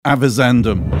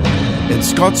Avisendum. In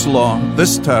Scots law,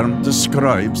 this term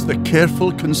describes the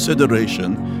careful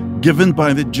consideration given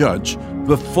by the judge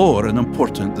before an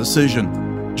important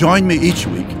decision. Join me each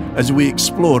week as we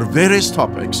explore various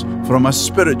topics from a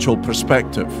spiritual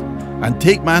perspective and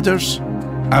take matters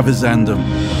avisendum.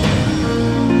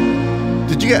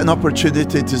 Did you get an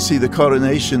opportunity to see the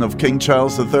coronation of King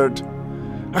Charles III?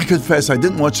 I confess I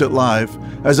didn't watch it live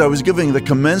as I was giving the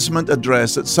commencement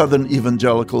address at Southern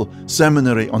Evangelical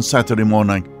Seminary on Saturday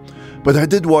morning, but I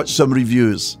did watch some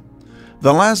reviews.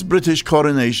 The last British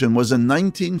coronation was in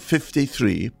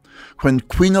 1953 when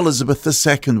Queen Elizabeth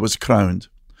II was crowned.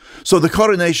 So the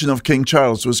coronation of King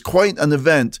Charles was quite an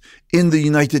event in the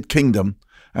United Kingdom,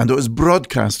 and it was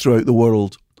broadcast throughout the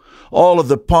world. All of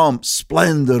the pomp,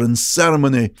 splendour and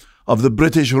ceremony of the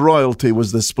British royalty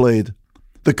was displayed.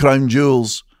 The crown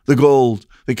jewels, the gold,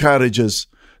 the carriages,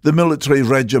 the military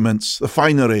regiments, the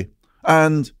finery,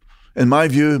 and, in my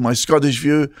view, my Scottish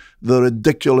view, the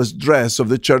ridiculous dress of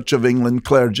the Church of England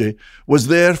clergy was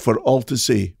there for all to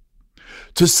see.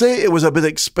 To say it was a bit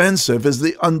expensive is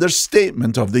the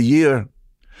understatement of the year.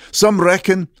 Some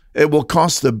reckon it will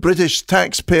cost the British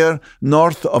taxpayer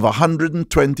north of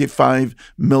 $125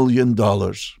 million.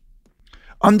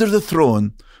 Under the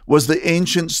throne was the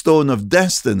ancient Stone of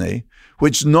Destiny,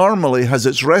 which normally has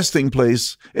its resting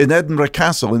place in Edinburgh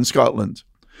Castle in Scotland.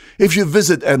 If you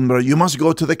visit Edinburgh, you must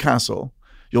go to the castle.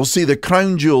 You'll see the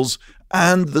crown jewels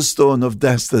and the Stone of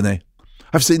Destiny.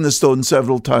 I've seen the stone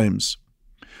several times.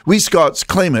 We Scots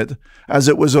claim it as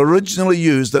it was originally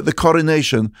used at the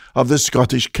coronation of the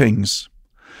Scottish kings.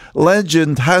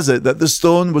 Legend has it that the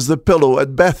stone was the pillow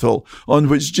at Bethel on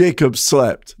which Jacob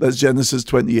slept. That's Genesis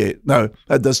 28. Now,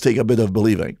 that does take a bit of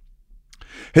believing.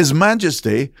 His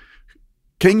Majesty,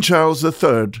 King Charles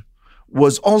III,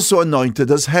 was also anointed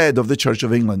as head of the Church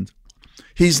of England.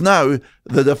 He's now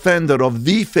the defender of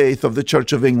the faith of the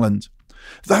Church of England.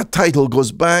 That title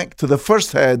goes back to the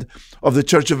first head of the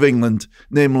Church of England,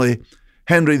 namely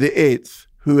Henry VIII,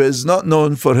 who is not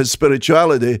known for his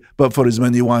spirituality, but for his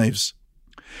many wives.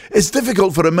 It's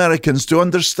difficult for Americans to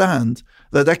understand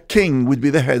that a king would be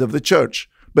the head of the church,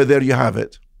 but there you have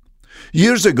it.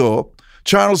 Years ago,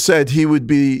 Charles said he would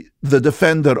be the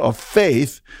defender of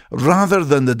faith rather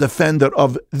than the defender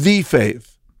of the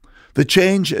faith. The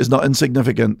change is not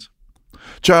insignificant.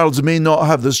 Charles may not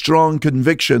have the strong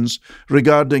convictions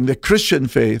regarding the Christian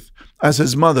faith as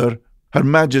his mother, Her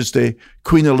Majesty,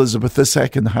 Queen Elizabeth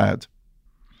II, had.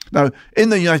 Now, in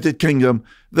the United Kingdom,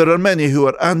 there are many who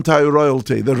are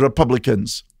anti-royalty, the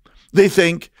Republicans. They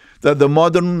think that the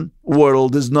modern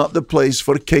world is not the place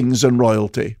for kings and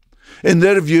royalty. In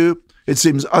their view, it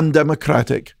seems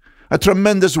undemocratic, a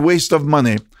tremendous waste of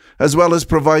money, as well as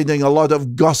providing a lot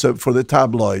of gossip for the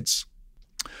tabloids.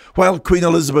 While Queen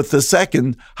Elizabeth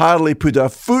II hardly put a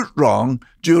foot wrong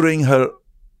during her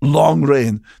long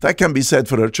reign, that can be said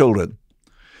for her children.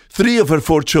 3 of her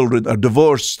 4 children are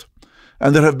divorced,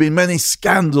 and there have been many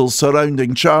scandals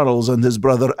surrounding Charles and his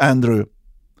brother Andrew.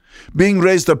 Being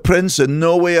raised a prince in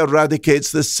no way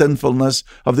eradicates the sinfulness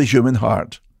of the human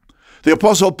heart. The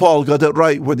Apostle Paul got it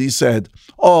right when he said,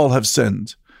 "All have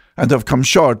sinned and have come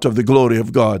short of the glory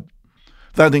of God."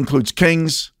 That includes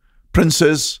kings,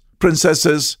 princes,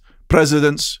 princesses,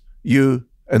 presidents, you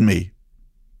and me.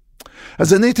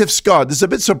 As a native Scot, it's a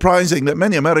bit surprising that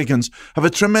many Americans have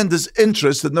a tremendous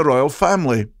interest in the royal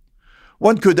family.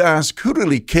 One could ask, who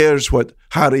really cares what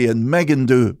Harry and Meghan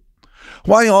do?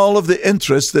 Why all of the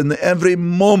interest in every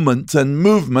moment and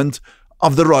movement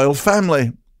of the royal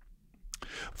family?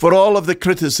 For all of the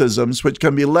criticisms which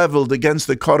can be levelled against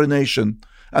the coronation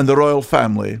and the royal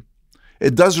family,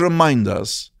 it does remind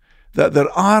us that there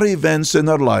are events in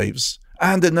our lives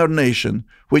and in our nation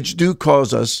which do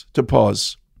cause us to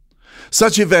pause.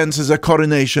 Such events as a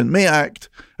coronation may act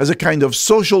as a kind of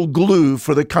social glue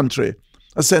for the country,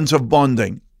 a sense of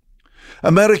bonding.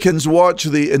 Americans watch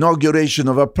the inauguration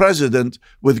of a president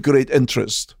with great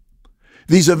interest.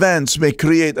 These events may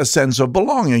create a sense of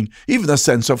belonging, even a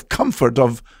sense of comfort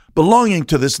of belonging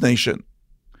to this nation.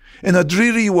 In a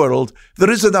dreary world, there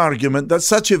is an argument that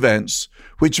such events,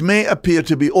 which may appear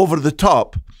to be over the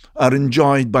top, are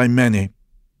enjoyed by many.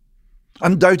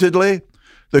 Undoubtedly,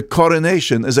 the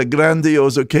coronation is a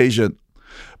grandiose occasion,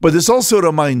 but it's also a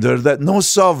reminder that no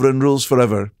sovereign rules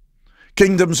forever.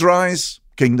 Kingdoms rise,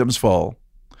 kingdoms fall.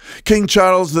 King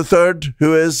Charles III,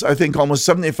 who is, I think, almost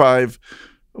 75,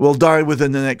 will die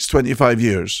within the next 25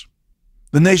 years.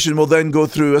 The nation will then go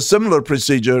through a similar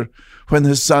procedure when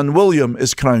his son William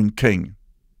is crowned king.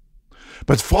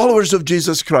 But followers of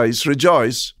Jesus Christ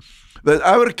rejoice that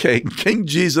our King, King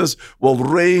Jesus, will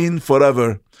reign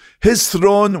forever. His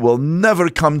throne will never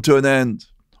come to an end.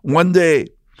 one day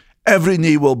every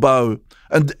knee will bow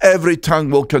and every tongue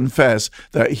will confess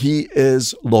that he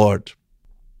is Lord.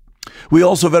 We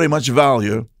also very much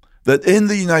value that in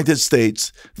the United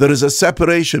States there is a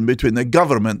separation between the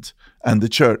government and the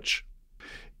church.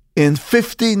 In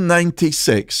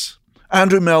 1596,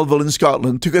 Andrew Melville in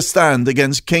Scotland took a stand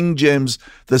against King James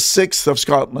VI of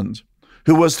Scotland,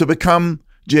 who was to become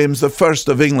James I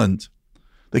of England,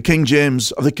 the King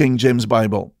James of the King James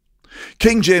Bible.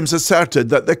 King James asserted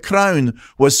that the crown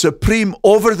was supreme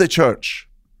over the church.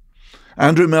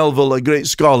 Andrew Melville, a great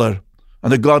scholar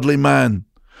and a godly man,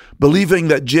 believing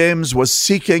that James was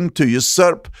seeking to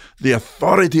usurp the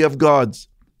authority of God,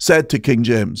 said to King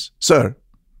James, "Sir,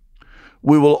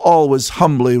 we will always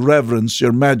humbly reverence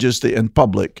your majesty in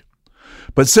public.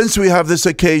 But since we have this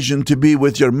occasion to be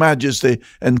with your majesty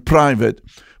in private,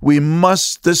 we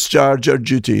must discharge our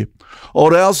duty,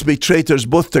 or else be traitors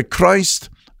both to Christ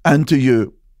and to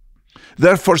you.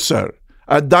 Therefore, sir,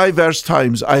 at divers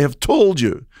times I have told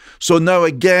you, so now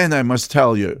again I must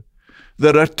tell you,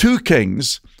 there are two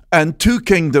kings and two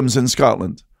kingdoms in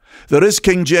Scotland. There is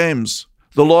King James,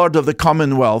 the Lord of the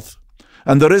Commonwealth,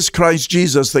 and there is Christ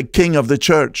Jesus, the King of the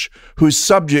Church, whose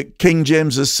subject King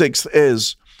James VI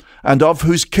is, and of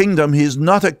whose kingdom he is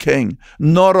not a king,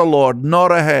 nor a lord,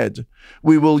 nor a head.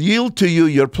 We will yield to you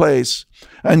your place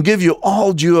and give you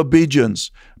all due obedience.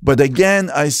 But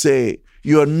again I say,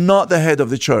 you are not the head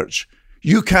of the church.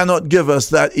 You cannot give us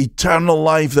that eternal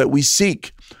life that we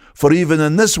seek, for even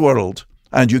in this world,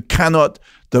 and you cannot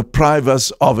deprive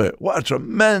us of it." What a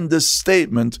tremendous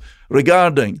statement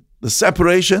regarding the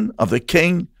separation of the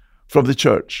king from the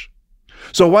church.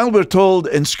 So while we're told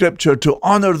in Scripture to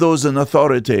honor those in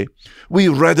authority, we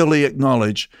readily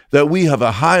acknowledge that we have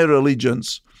a higher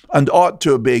allegiance and ought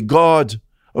to obey God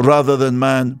rather than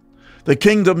man. The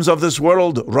kingdoms of this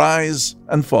world rise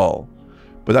and fall,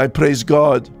 but I praise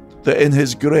God that in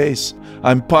His grace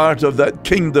I'm part of that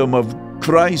kingdom of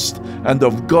Christ and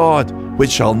of God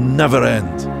which shall never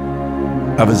end.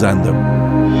 Avizandum.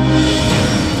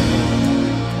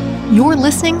 You're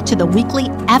listening to the weekly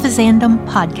Avizandum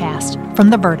podcast from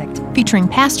The Verdict, featuring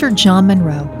Pastor John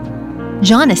Monroe.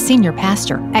 John is senior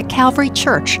pastor at Calvary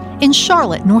Church in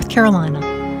Charlotte, North Carolina.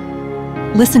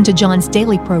 Listen to John's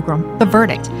daily program, The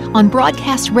Verdict, on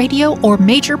broadcast radio or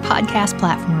major podcast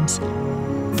platforms.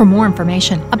 For more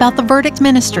information about The Verdict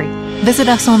Ministry, visit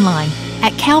us online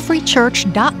at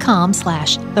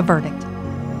calvarychurch.com/theverdict.